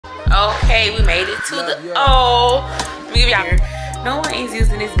Okay, we made it to the let me give y'all. No one is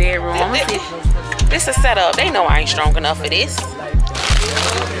using this bedroom. I'm gonna see. This is set up. They know I ain't strong enough for this.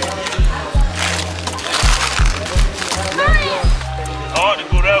 Hard to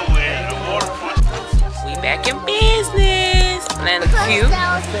go that way in the Waterpark. We back in business. And it's cute.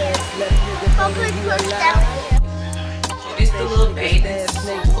 This the little bathing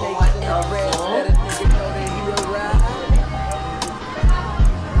suit or whatever.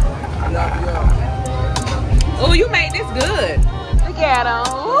 Oh, you made this good. Look at him.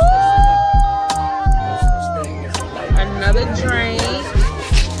 Another drink.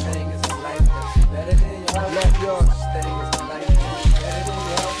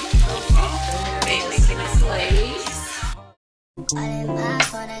 They making a place.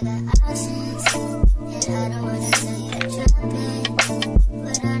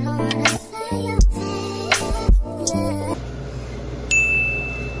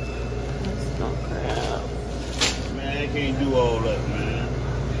 Can't do all that, man.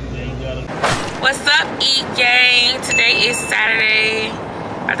 You ain't gotta... What's up, Eat Gang? Today is Saturday.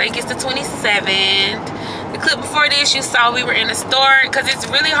 I think it's the 27th. The clip before this, you saw we were in the store because it's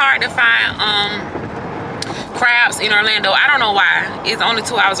really hard to find crabs in Orlando. I don't know why. It's only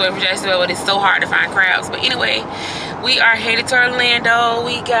 2 hours away from Jacksonville, but it's so hard to find crabs. But anyway, we are headed to Orlando.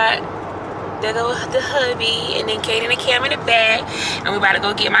 We got the hubby and then Kate and the Cam in the back, and we about to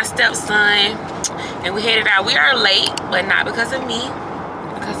go get my stepson. And we headed out. We are late, but not because of me,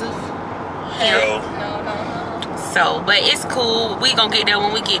 because of him. So, but it's cool. We gonna get there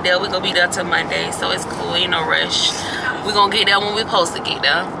when we get there. We gonna be there till Monday, so it's cool. Ain't no rush. We gonna get there when we supposed to get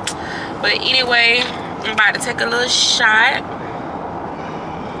there. But anyway, I'm about to take a little shot.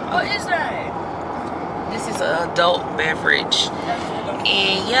 What is that? This is an adult beverage.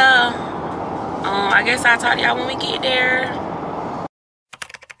 And yeah, I guess I'll talk to y'all when we get there.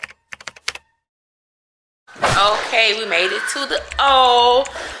 Okay, we made it to the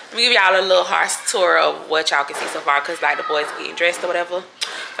let me give y'all a little horse tour of what y'all can see so far, because like the boys getting dressed or whatever.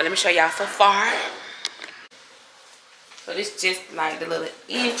 But let me show y'all so far. So this is just like the little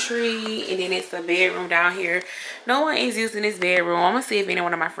entry, and then it's a bedroom down here. No one is using this bedroom. I'm gonna see if any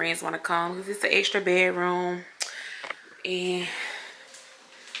one of my friends want to come, because it's an extra bedroom and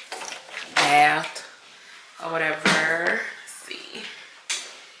bath or whatever. Let's see.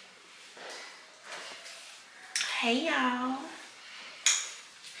 Hey y'all.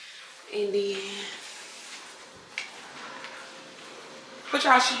 And then put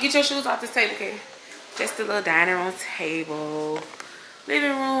y'all, get your shoes off this table, okay? Just a little dining room table,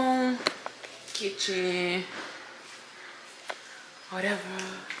 living room, kitchen, whatever.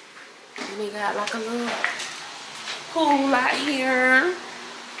 And we got like a little pool out here.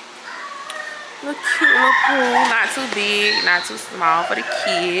 Little cute little pool, not too big, not too small for the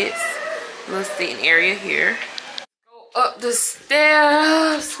kids. Little sitting area here. Up the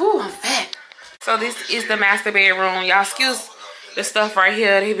stairs. Ooh, I'm fat. So this is the master bedroom. Y'all excuse the stuff right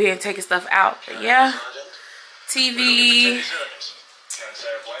here. They been taking stuff out. But yeah. TV.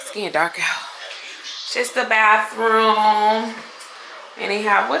 It's getting dark out. Just the bathroom. And they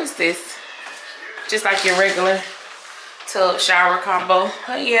have, what is this? Just like your regular tub shower combo.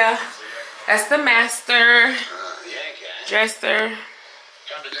 But yeah. That's the master. Dresser.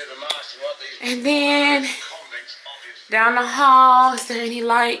 And then down the hall, is there any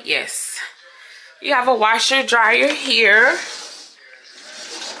light? Yes. You have a washer dryer here.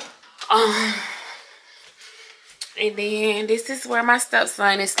 And then this is where my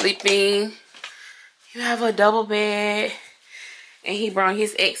stepson is sleeping. You have a double bed. And he brought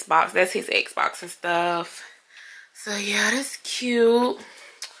his Xbox. That's his Xbox and stuff. So yeah, that's cute.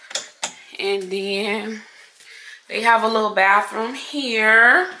 And then they have a little bathroom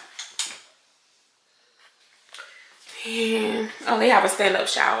here. And they have a stand-up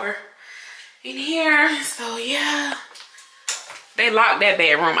shower in here. So yeah, they locked that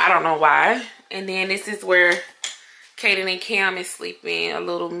bedroom. I don't know why. And then this is where Kaden and Cam is sleeping, a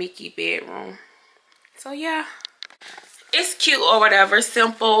little Mickey bedroom. So yeah, it's cute or whatever,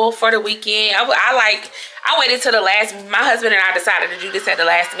 simple for the weekend. I waited till the last, my husband and I decided to do this at the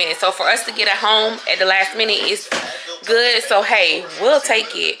last minute. So for us to get at home at the last minute is good. So hey, we'll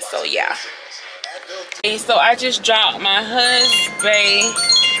take it. So yeah. And so I just dropped my husband.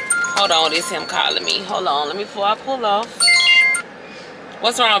 Hold on, this him calling me. Hold on, let me before I pull off.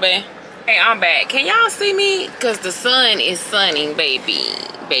 What's wrong, babe? Hey, I'm back. Can y'all see me? Because the sun is sunning, baby.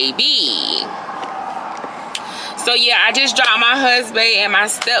 So yeah, I just dropped my husband and my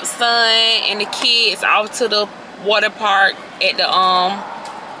stepson and the kids off to the water park at the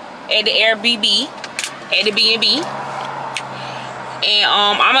Airbnb, at the B&B.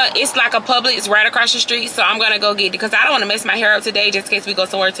 And it's like a Publix right across the street, so I'm gonna go get it because I don't want to mess my hair up today just in case we go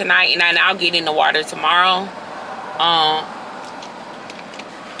somewhere tonight, and then I'll get in the water tomorrow.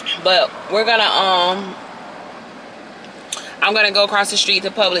 But we're gonna I'm gonna go across the street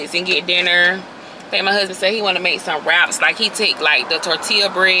to Publix and get dinner. I think my husband said he want to make some wraps. Like he take like the tortilla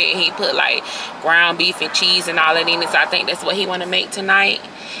bread and he put like ground beef and cheese and all that in it. So I think that's what he want to make tonight.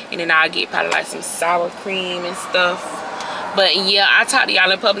 And then I'll get probably like some sour cream and stuff. But yeah, I'll talk to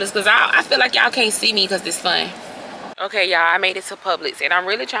y'all in Publix because I feel like y'all can't see me because it's fun. Okay, y'all, I made it to Publix and I'm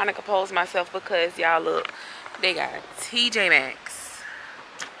really trying to compose myself because y'all look, they got TJ Maxx,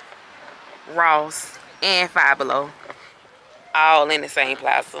 Ross, and Five Below all in the same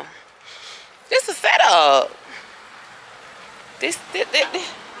plaza. This a setup. This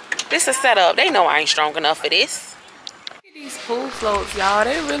a setup. They know I ain't strong enough for this. Look at these pool floats, y'all.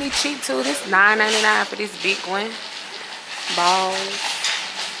 They're really cheap too. This $9.99 for this big one. Balls.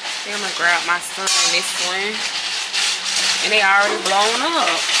 Then I'm gonna grab my son this one. And they already blown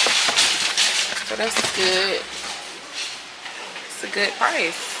up. So that's good. It's a good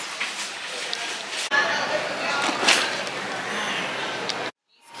price.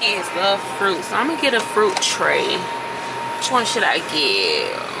 Kids love fruit, so I'm gonna get a fruit tray. Which one should I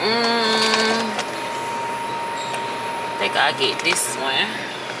get? I think I'll get this one.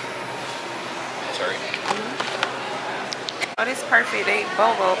 Sorry. Oh, this perfect. They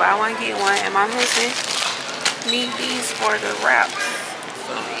BOGO, but I want to get one, and my husband need these for the wraps.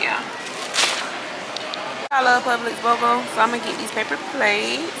 So yeah, I love Publix BOGO, so I'm gonna get these paper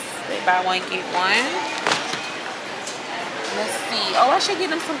plates. They buy one get one. Let's see. Oh, I should get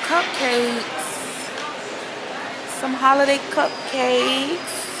them some cupcakes. Some holiday cupcakes.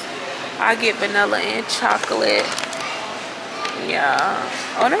 I'll get vanilla and chocolate. Yeah.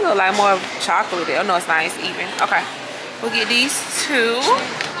 Oh, they look like more chocolate. Oh, no, it's not. It's even. Okay. We'll get these two.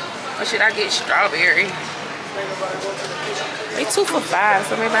 Or should I get strawberry? They 2 for $5,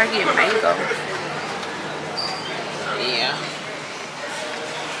 so maybe I get mango. Yeah.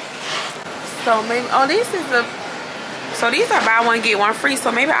 So maybe. Oh, this is the. So these are buy one get one free,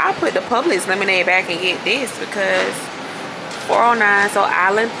 so maybe I'll put the Publix lemonade back and get this because $4.09. So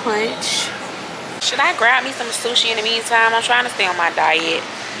Island Punch. Should I grab me some sushi in the meantime? I'm trying to stay on my diet.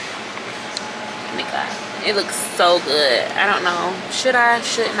 Oh my God, it looks so good. I don't know. Should I?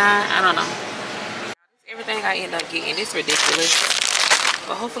 Shouldn't I? I don't know. Everything I end up getting, it's ridiculous.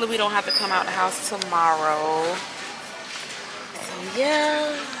 But hopefully we don't have to come out the house tomorrow. So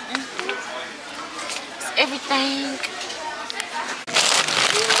yeah, it's everything.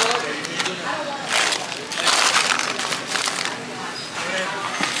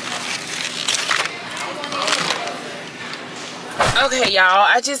 Okay, y'all,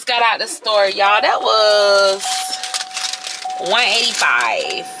 I just got out the store, y'all. That was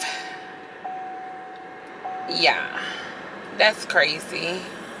 $185. Yeah, that's crazy.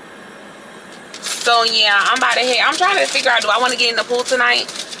 So yeah, I'm about to head. I'm trying to figure out, do I want to get in the pool tonight?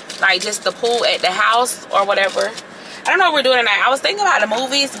 Like just the pool at the house or whatever. I don't know what we're doing tonight. I was thinking about the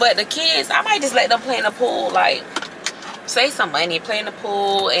movies, but the kids, I might just let them play in the pool. Like, save some money, play in the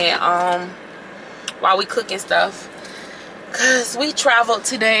pool, and while we cook and stuff. Cause we traveled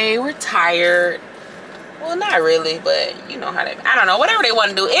today. We're tired. Well, not really, but you know how they. I don't know. Whatever they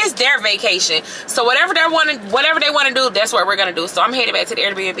want to do, it's their vacation. So whatever they want to do, that's what we're gonna do. So I'm headed back to the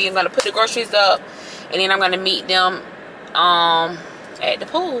Airbnb. I'm gonna put the groceries up, and then I'm gonna meet them at the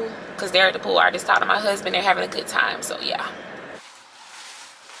pool. Because they're at the pool. I just talked to my husband. They're having a good time. So yeah.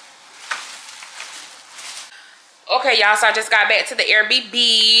 Okay, y'all, so I just got back to the Airbnb.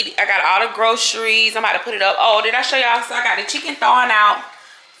 I got all the groceries. I'm about to put it up. Oh, did I show y'all? So I got the chicken thawing out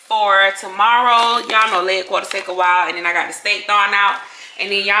for tomorrow. Y'all know leg quarters take a while. And then I got the steak thawing out.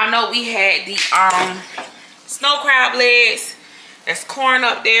 And then y'all know we had the snow crab legs. There's corn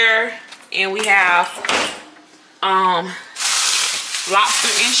up there. And we have lobster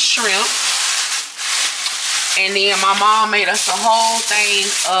and shrimp. And then my mom made us a whole thing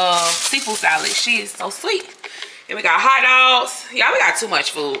of seafood salad. She is so sweet. And we got hot dogs. Y'all, we got too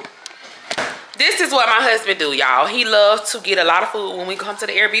much food. This is what my husband do, y'all. He loves to get a lot of food when we come to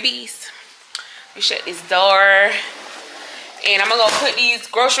the Airbnbs. We shut this door. And I'm gonna go put these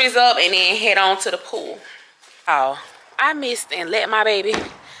groceries up and then head on to the pool. Oh, I missed and let my baby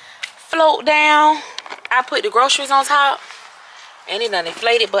float down. I put the groceries on top. And it done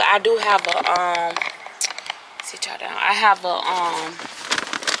inflated, but I do have a sit y'all down. I have a I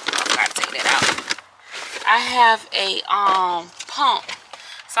gotta take that out. I have a pump.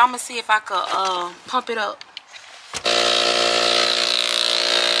 So I'm gonna see if I could pump it up.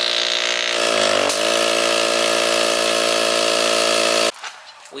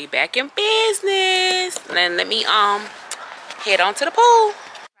 We back in business. Then let me head on to the pool.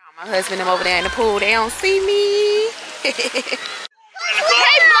 My husband them over there in the pool. They don't see me. I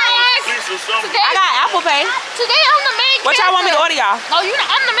got Apple Pay. Today I'm the main character. What y'all want me to order, y'all? No,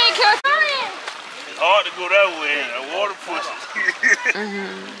 I'm the main character. It's hard to go that way. The water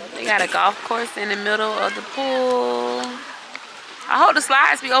pushes. They got a golf course in the middle of the pool. I hope the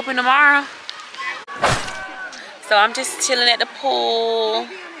slides be open tomorrow. So I'm just chilling at the pool.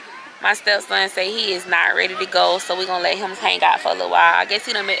 My stepson say he is not ready to go, so we're gonna let him hang out for a little while. I guess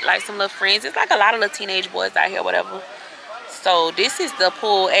he done met like some little friends. It's like a lot of little teenage boys out here, whatever. So this is the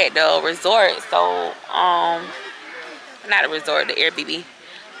pool at the resort. So not the resort, the Airbnb.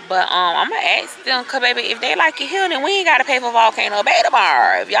 But I'm gonna ask them, cause baby, if they like it here, then we ain't gotta pay for Volcano Bay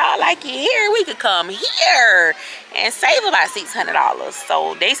tomorrow. If y'all like it here, we could come here and save about $600.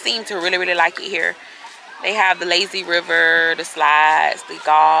 So they seem to really like it here. They have the lazy river, the slides, the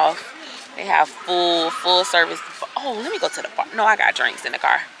golf. They have full service. Oh, let me go to the bar. No, I got drinks in the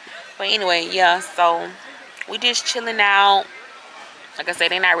car. But anyway, yeah, so we just chilling out. Like I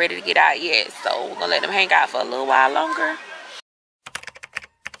said, they're not ready to get out yet, so we're gonna let them hang out for a little while longer.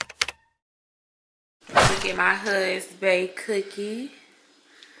 Look at my husband cooking.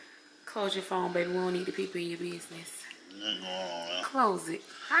 Close your phone, baby. We don't need the people in your business. Close it.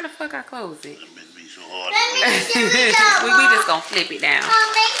 How the fuck I close it? Be so hard. we just gonna flip it down.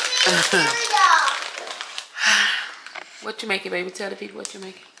 What you making, baby? Tell the people what you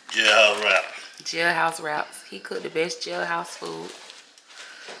making. Jailhouse wraps. Jailhouse wraps. He cooked the best jailhouse food.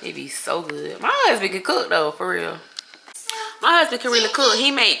 It be so good. My husband can cook though, for real. My husband can really cook.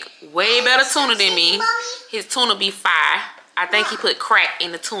 He make way better tuna than me. His tuna be fire. I think he put crack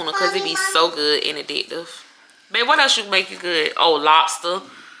in the tuna because it be so good and addictive. Babe, what else you make you good? Oh, lobster.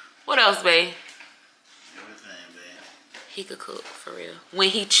 What else, babe? Everything, babe. He could cook, for real. When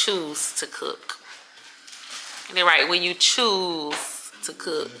he choose to cook. And then right, when you choose to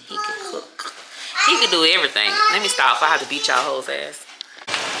cook, he can cook. He can do everything. Let me stop before I have to beat y'all hoes ass.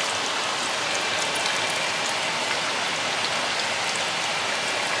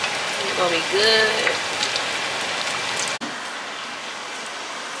 It's gonna be good.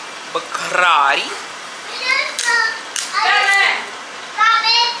 Bacardi.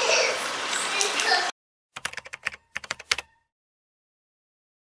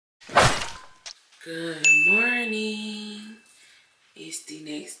 Good morning. It's the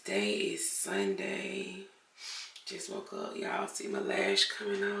next day. It's Sunday. Just woke up. Y'all see my lash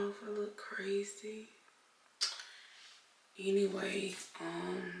coming off. I look crazy. Anyway,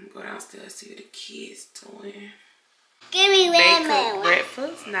 go downstairs, see what the kids doing. Give me They cooked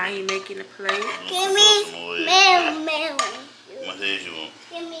breakfast. Now he making a plate. Give me melon. What else you want?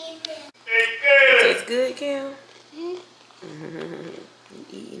 Give me melon. Tastes good, Kel? You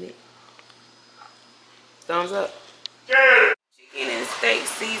eating it. Thumbs up. Chicken and steak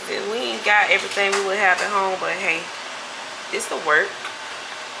season. We ain't got everything we would have at home, but hey, this'll work.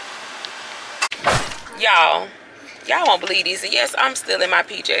 Y'all won't believe this. And yes, I'm still in my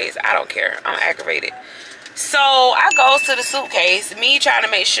PJs. I don't care. I'm aggravated. So I go to the suitcase. Me trying to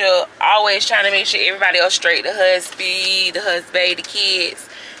make sure, always trying to make sure everybody else straight. The husband, the kids,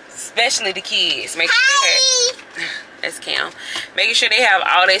 especially the kids. Make sure they have. That's Cam. Making sure they have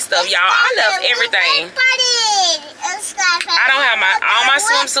all their stuff, y'all. I love everything. I don't have all my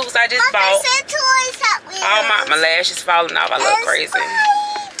swimsuits I just bought. All my lashes falling off. I look crazy.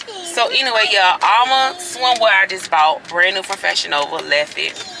 So anyway, y'all, all my swimwear I just bought, brand new from Fashion Nova, left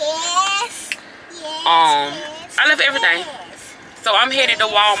it. I left everything. So I'm headed to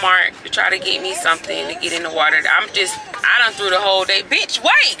Walmart to try to get me something to get in the water. I done threw the whole day. Bitch,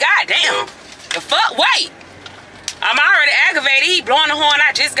 wait, goddamn. The fuck, wait. I'm already aggravated. He blowing the horn.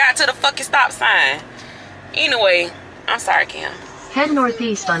 I just got to the fucking stop sign. Anyway, I'm sorry, Kim. Head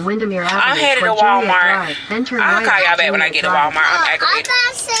northeast on Windermere Avenue. I'm headed to Walmart. I'll call y'all back when I get to Walmart. I'm aggravated.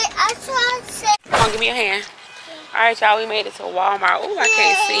 Come on, give me a hand. All right, y'all, we made it to Walmart. Oh, I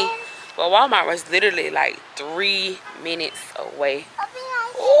can't see. But Walmart was literally like 3 minutes away.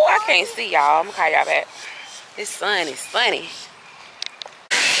 Oh, I can't see, y'all. I'm gonna call y'all back. This sun is sunny.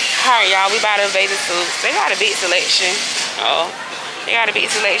 All right, y'all, we bought a bathing suits. They got a big selection. They got a big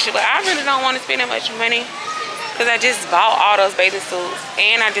selection, but I really don't want to spend that much money because I just bought all those bathing suits,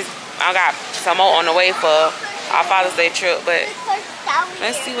 and I got some more on the way for our Father's Day trip. But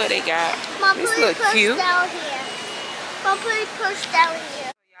let's see what they got. This look cute. Mom, put push down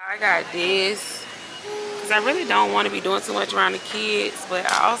here. I got this because I really don't want to be doing too much around the kids, but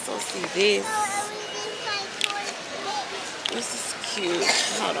I also see this. This is cute.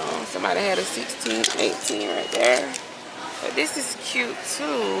 Hold on, somebody had a 16, 18 right there. But this is cute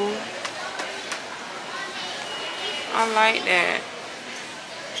too. I like that.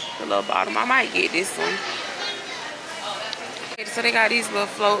 The little bottom. I might get this one. So they got these little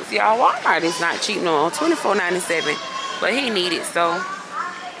floats. Y'all, Walmart is not cheap no more. $24.97. But he need it, so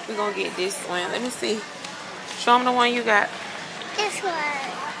we're gonna get this one. Let me see. Show him the one you got. This one.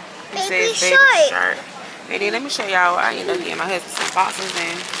 It Baby says baby shirt. And then let me show y'all. I ended up getting my husband some boxers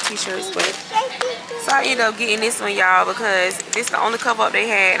and t-shirts, but so I ended up getting this one, y'all, because this is the only cover up they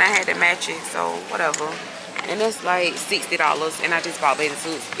had, and I had to match it. So whatever. And it's like $60, and I just bought bathing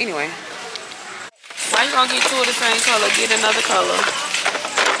suits. Anyway, why you gonna get two of the same color? Get another color.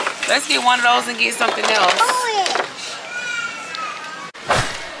 Let's get one of those and get something else.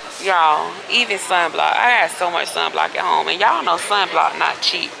 Y'all, even sunblock. I got so much sunblock at home, and y'all know sunblock not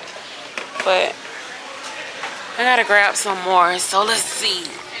cheap. But I gotta grab some more. So let's see.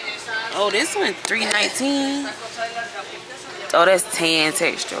 Oh, this one $3.19. Oh, that's tan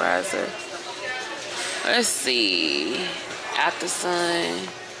texturizer. Let's see. After Sun.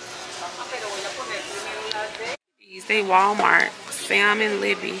 These they Walmart. Sam and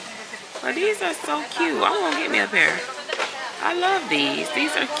Libby. Oh, these are so cute. I'm gonna get me a pair. I love these.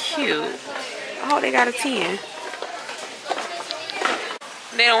 These are cute. Oh, they got a 10.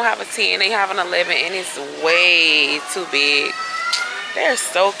 They don't have a 10. They have an 11, and it's way too big. They're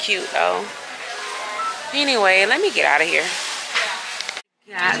so cute, though. Anyway, let me get out of here.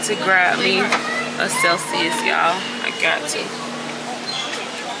 Got to grab me a Celsius, y'all. I got to.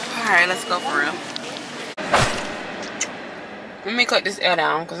 Alright, let's go for real. Let me cut this L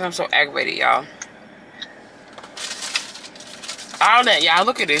down because I'm so aggravated, y'all. All that, y'all.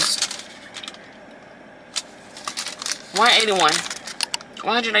 Look at this. $181.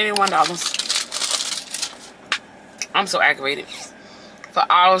 $181. I'm so aggravated. For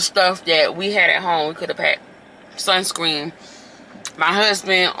all the stuff that we had at home, we could have packed sunscreen. My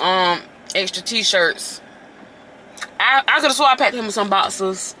husband, extra t-shirts. I could have swore I packed him some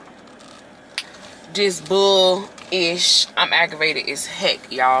boxers. Just bull-ish. I'm aggravated as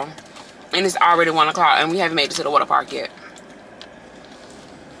heck, y'all. And it's already 1 o'clock, and we haven't made it to the water park yet.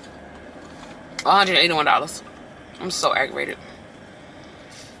 $181. I'm so aggravated.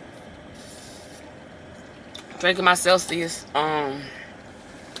 Drinking my Celsius. I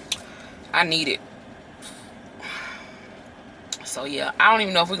need it. So yeah, I don't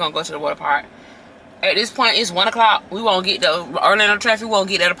even know if we're gonna go to the water park. At this point, it's 1 o'clock. We won't get the Orlando traffic. We won't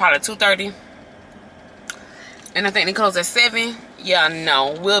get there probably 2:30. And I think they close at 7. Yeah,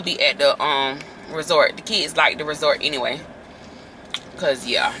 no, we'll be at the resort. The kids like the resort anyway. Cause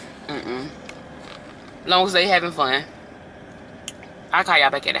yeah, long as they having fun. I'll call y'all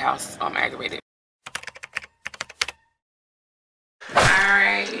back at the house. I'm aggravated.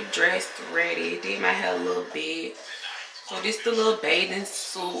 Alright, dressed, ready. Did my hair a little bit. So this the little bathing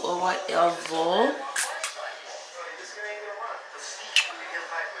suit or whatever.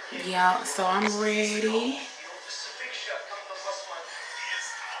 Yeah, so I'm ready.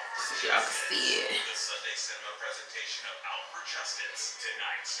 So y'all can see it.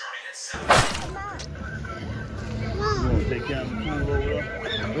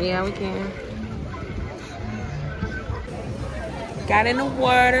 Yeah, we can. Got in the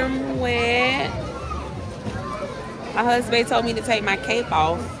water, I'm wet. My husband told me to take my cape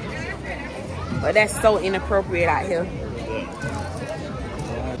off, but that's so inappropriate out here.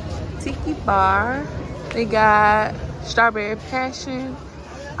 Tiki bar. They got strawberry passion.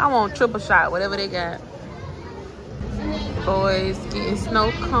 I want triple shot, whatever they got. Boys getting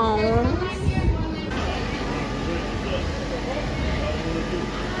snow cones.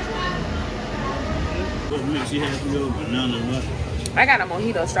 What mix you have for your banana what? I got a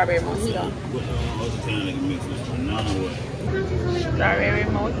mojito, strawberry mojito. What other kind of mix is banana what? Strawberry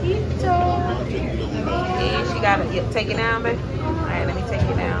mojito. And she got to take it down, babe. All right, let me take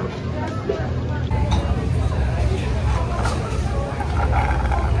it down.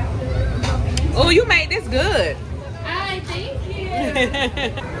 Oh, you made this good. Thank you.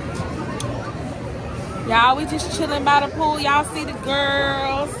 Y'all, we just chilling by the pool. Y'all see the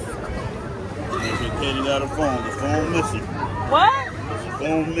girls. You got a phone. The phone missing. What? The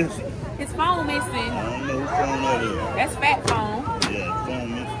phone missing. His phone missing. I don't know whose phone that is. That's fat phone. Yeah, the phone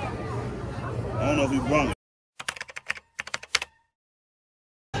missing. I don't know if he brought it.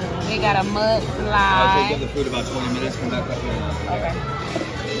 We got a mud I'll slide. take the food about 20 minutes. Come back up here. Okay.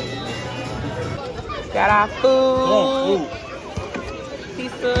 Got our food.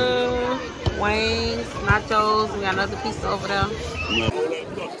 Pizza, wings, nachos. We got another pizza over there.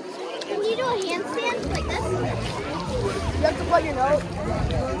 Can you do a handstand like this? You have to plug your nose.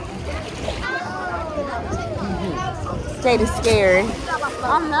 Katie's scared.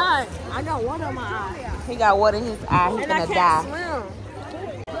 I'm not. I got water in my eye. He got water in his eye. He's gonna die. Swim.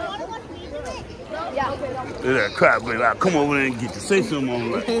 Look at that crap, baby. I'll come over there and get you. Say something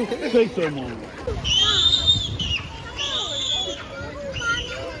on that. Say something on that.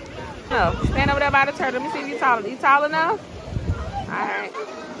 No, stand over there by the turtle. Let me see if you're tall. You tall enough? All right.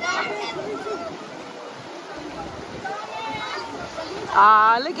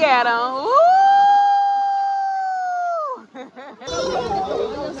 Ah, look at him. Woo!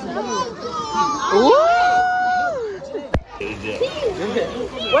 Woo!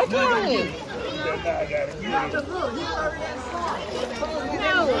 What's wrong with him?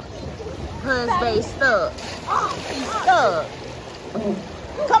 Hans Bay stuck. He's stuck.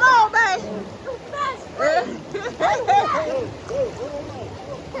 Come on, babe.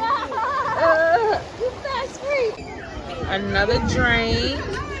 Another drink.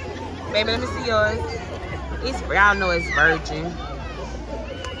 Baby, let me see yours. It's, y'all know it's virgin.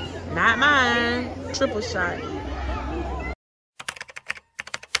 Not mine. Triple shot.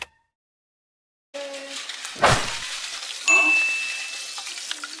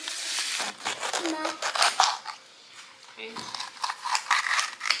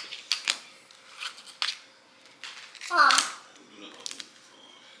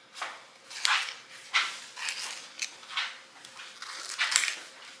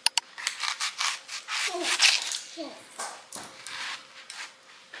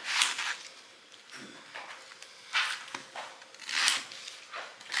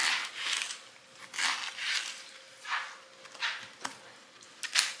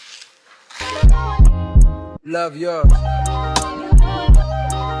 Love yours.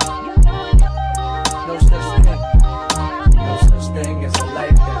 No such thing. No such thing as a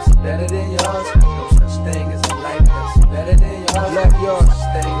life that's better than yours. No such thing as a life that's better than yours. Love yours. No such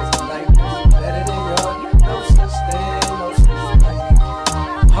thing as a life that's better than yours. No such thing, no such thing.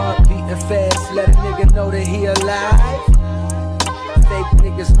 Heart beating fast, let a nigga know that he alive. Fake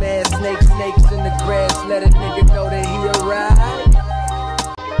niggas mad, snakes in the grass, let a nigga know that he arrived.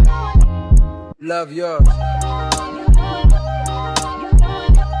 Love yours.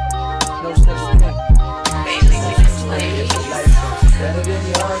 No such thing. Better than yours. Thing is life better than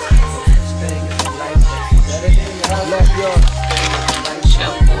yours. Love yours.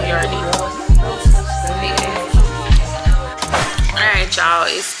 Alright, y'all.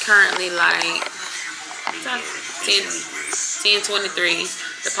 It's currently like 10:23.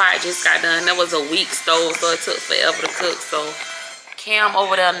 The pot just got done. That was a weak stove, so it took forever to cook. So Cam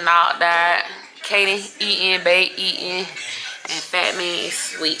over there knocked out. Katie eating, Babe eating, and Fat Man is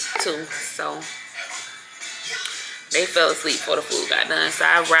asleep too. So they fell asleep before the food got done. So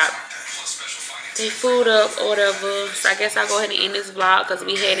I wrapped their food up or whatever. So I guess I'll go ahead and end this vlog because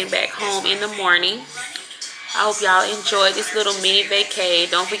we heading back home in the morning. I hope y'all enjoyed this little mini vacay.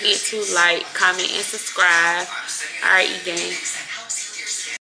 Don't forget to like, comment, and subscribe. Alright, E-Gang.